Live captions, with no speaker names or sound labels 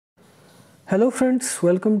Hello friends,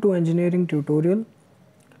 welcome to engineering tutorial.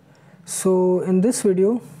 So in this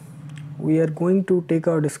video we are going to take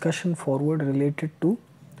our discussion forward related to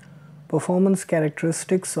performance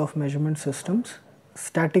characteristics of measurement systems,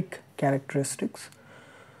 static characteristics.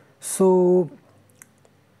 So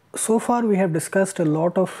far we have discussed a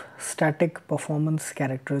lot of static performance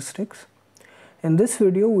characteristics. In this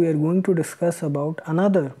video we are going to discuss about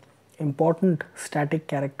another important static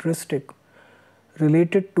characteristic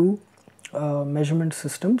related to measurement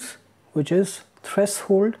systems, which is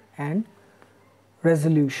threshold and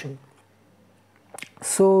resolution.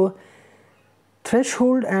 So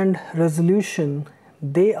threshold and resolution,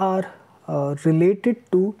 they are related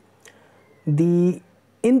to the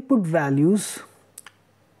input values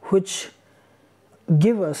which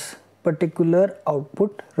give us particular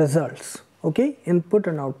output results. Okay, input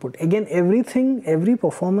and output. Again, every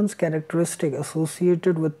performance characteristic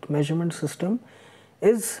associated with measurement system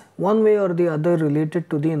is one way or the other related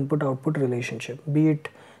to the input-output relationship, be it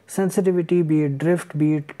sensitivity, be it drift,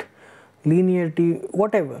 be it linearity,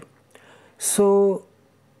 whatever. So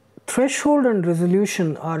threshold and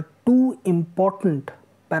resolution are two important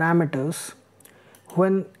parameters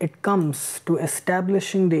when it comes to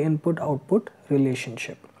establishing the input-output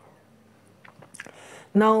relationship.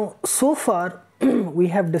 Now, so far we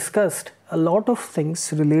have discussed a lot of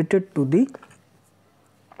things related to the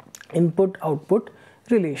input-output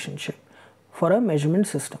relationship for a measurement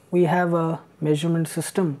system. We have a measurement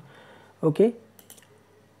system, okay,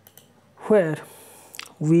 where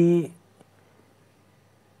we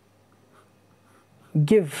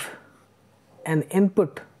give an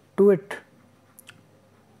input to it,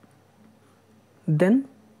 then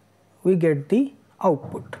we get the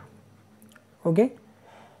output. Okay,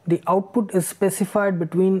 the output is specified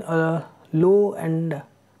between a low and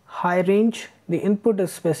high range. The input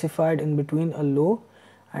is specified in between a low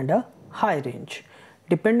and a high range.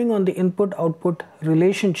 Depending on the input-output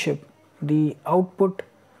relationship, the output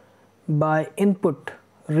by input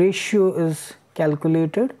ratio is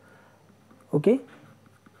calculated. Okay,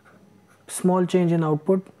 small change in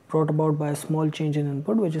output brought about by a small change in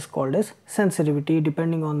input, which is called as sensitivity.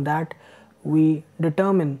 Depending on that, we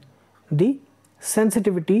determine the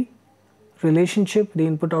sensitivity relationship, the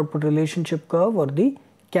input-output relationship curve, or the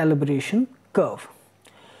calibration curve.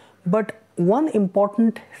 But one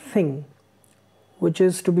important thing which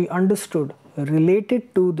is to be understood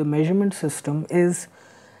related to the measurement system is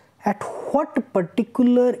at what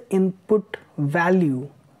particular input value,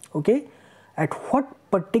 okay, at what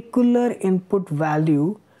particular input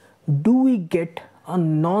value do we get a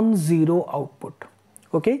non-zero output.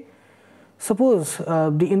 Okay, suppose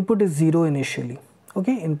the input is 0 initially.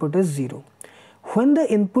 Okay, input is 0. When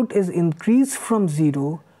the input is increased from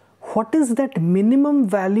 0, what is that minimum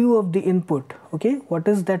value of the input? Okay, what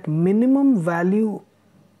is that minimum value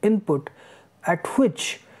input at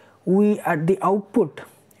which the output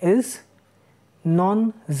is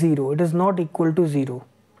non-zero, it is not equal to 0.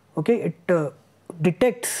 Okay, it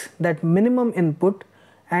detects that minimum input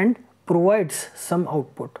and provides some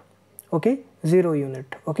output. Okay, 0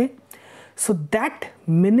 unit. Okay, so that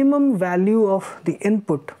minimum value of the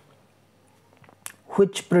input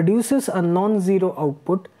which produces a non-zero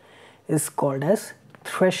output is called as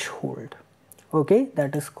threshold. Okay,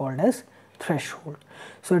 that is called as threshold.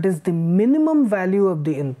 So it is the minimum value of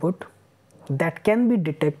the input that can be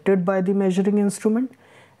detected by the measuring instrument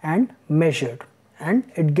and measured, and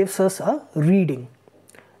it gives us a reading,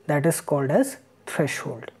 that is called as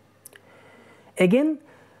threshold. Again,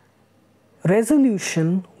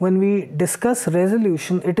 resolution, when we discuss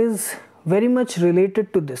resolution, it is very much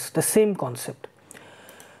related to this, the same concept.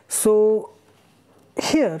 So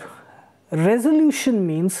here resolution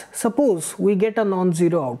means, suppose we get a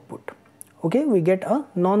non-zero output. Okay, we get a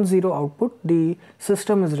non-zero output, the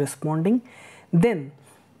system is responding. Then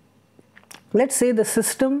let's say the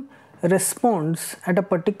system responds at a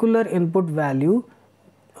particular input value,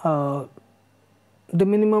 the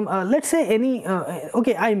minimum, let's say any,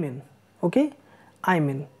 okay, I min, okay, I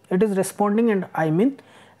min, it is responding, and I min,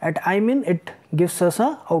 at I min it gives us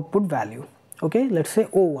a output value. Okay, let's say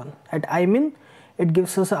O1, at I min it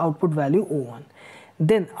gives us an output value O1.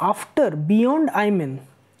 Then after, beyond I min,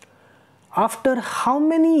 after how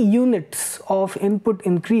many units of input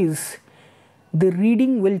increase, the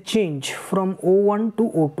reading will change from O1 to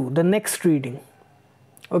O2, the next reading.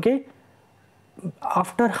 Okay,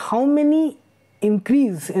 after how many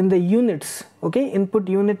increase in the units, okay, input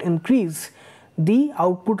unit increase, the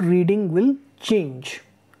output reading will change.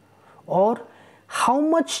 Or how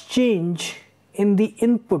much change in the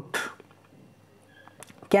input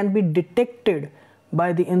can be detected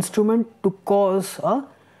by the instrument to cause a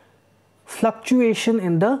fluctuation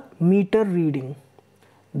in the meter reading.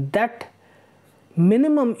 That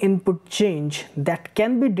minimum input change that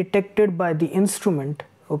can be detected by the instrument,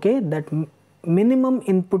 okay, that minimum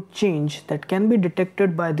input change that can be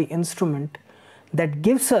detected by the instrument that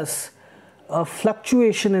gives us a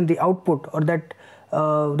fluctuation in the output, or that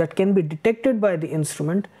can be detected by the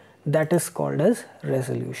instrument, that is called as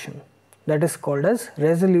resolution. That is called as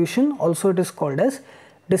resolution. Also it is called as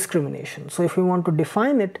discrimination. So if we want to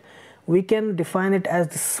define it, we can define it as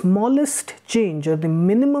the smallest change or the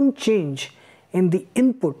minimum change in the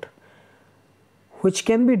input which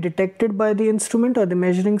can be detected by the instrument or the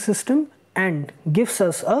measuring system and gives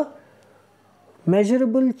us a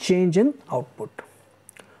measurable change in output.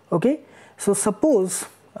 Okay, so suppose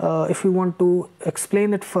if we want to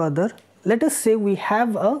explain it further, let us say we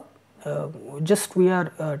have a we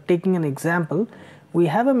are taking an example. We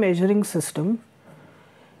have a measuring system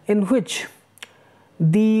in which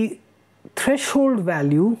the threshold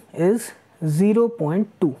value is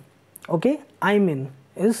 0.2. okay, I min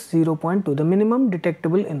is 0.2, the minimum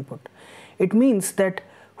detectable input. It means that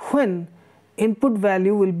when input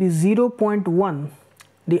value will be 0.1,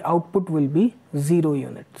 the output will be 0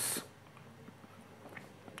 units.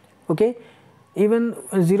 Okay, even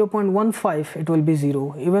 0.15 it will be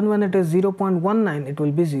 0, even when it is 0.19 it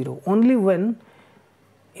will be 0. Only when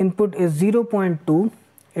input is 0.2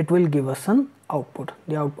 it will give us an output.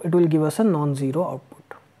 It will give us a non-zero output.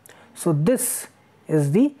 So this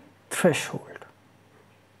is the threshold.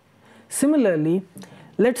 Similarly,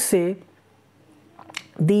 let's say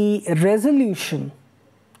the resolution,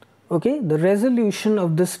 okay, the resolution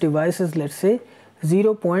of this device is, let's say,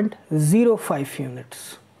 0.05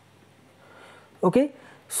 units. Okay,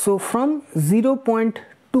 so from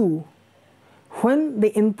 0.2, when the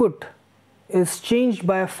input is changed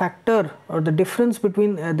by a factor, or the difference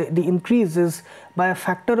between the increase is by a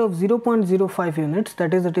factor of 0.05 units,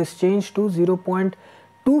 that is, it is changed to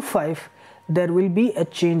 0.25, there will be a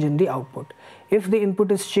change in the output. If the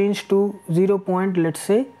input is changed to 0. let's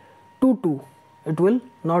say 22, it will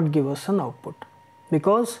not give us an output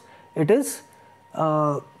because it is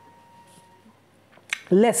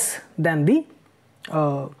less than the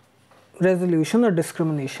resolution or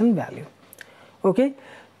discrimination value. Okay,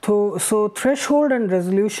 so threshold and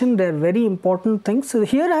resolution, they are very important things. So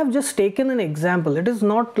here I have just taken an example. It is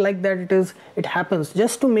not like that it happens.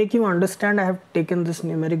 Just to make you understand, I have taken this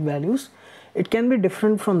numeric values. It can be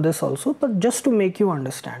different from this also, but just to make you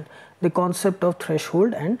understand the concept of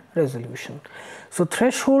threshold and resolution. So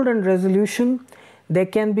threshold and resolution, they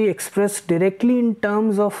can be expressed directly in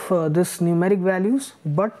terms of this numeric values,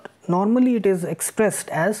 but normally it is expressed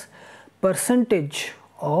as percentage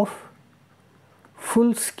of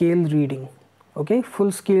full scale reading. Okay,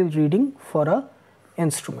 full scale reading for a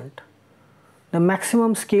instrument, the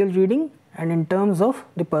maximum scale reading, and in terms of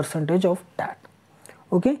the percentage of that.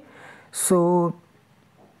 Okay, so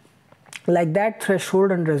like that,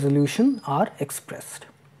 threshold and resolution are expressed.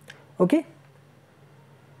 Okay.